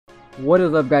What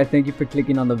is up, guys? Thank you for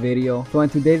clicking on the video. So in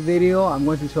today's video, I'm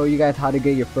going to show you guys how to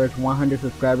get your first 100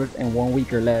 subscribers in 1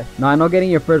 week or less. Now I know getting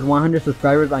your first 100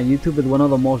 subscribers on YouTube is one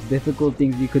of the most difficult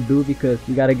things you could do because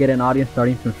you gotta get an audience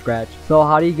starting from scratch. So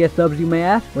how do you get subs, you may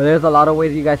ask? Well, there's a lot of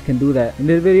ways you guys can do that. In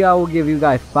this video, I will give you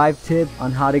guys 5 tips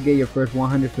on how to get your first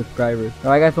 100 subscribers.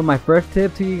 Alright guys, so my first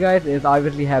tip to you guys is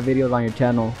obviously have videos on your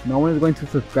channel. No one is going to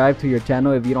subscribe to your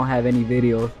channel if you don't have any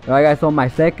videos. Alright guys, so my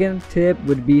second tip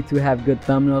would be to have good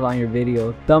thumbnails on your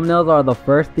videos. Thumbnails are the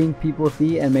first thing people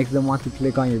see and makes them want to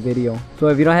click on your video. So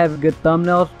if you don't have good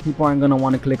thumbnails, people aren't going to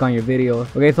want to click on your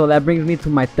videos. Okay, so that brings me to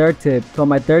my third tip. So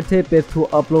my third tip is to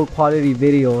upload quality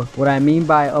videos. What I mean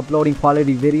by uploading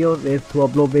quality videos is to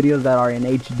upload videos that are in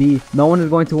HD. No one is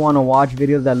going to want to watch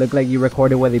videos that look like you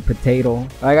recorded with a potato.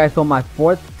 Alright guys, so my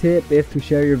fourth tip is to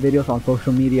share your videos on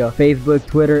social media. Facebook,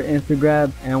 Twitter,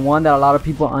 Instagram, and one that a lot of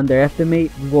people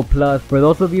underestimate, Google Plus. For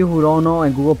those of you who don't know,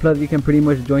 in Google Plus you can pretty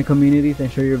much join communities and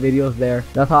share your videos there.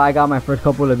 That's how I got my first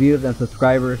couple of views and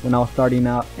subscribers when I was starting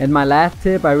out. And my last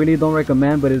tip I really don't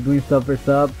recommend, but is doing sub for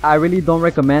sub. I really don't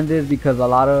recommend this because a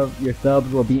lot of your subs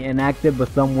will be inactive, but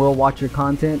some will watch your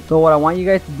content. So what I want you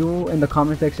guys to do in the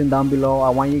comment section down below, I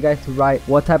want you guys to write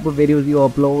what type of videos you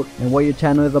upload and what your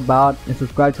channel is about, and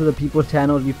subscribe to the people's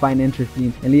channels you find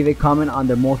interesting, and leave a comment on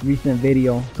their most recent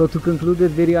video. So to conclude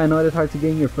this video, I know it's hard to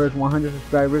gain your first 100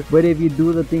 subscribers, but if you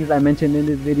do the things I mentioned in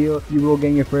this video, you will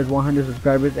gain your first 100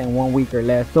 subscribers in 1 week or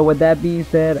less. So with that being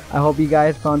said, I hope you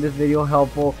guys found this video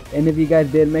helpful, and if you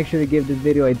guys did, make sure to give this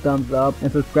video a thumbs up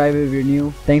and subscribe if you're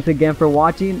new. Thanks again for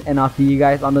watching, and I'll see you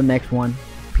guys on the next one.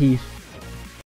 Peace.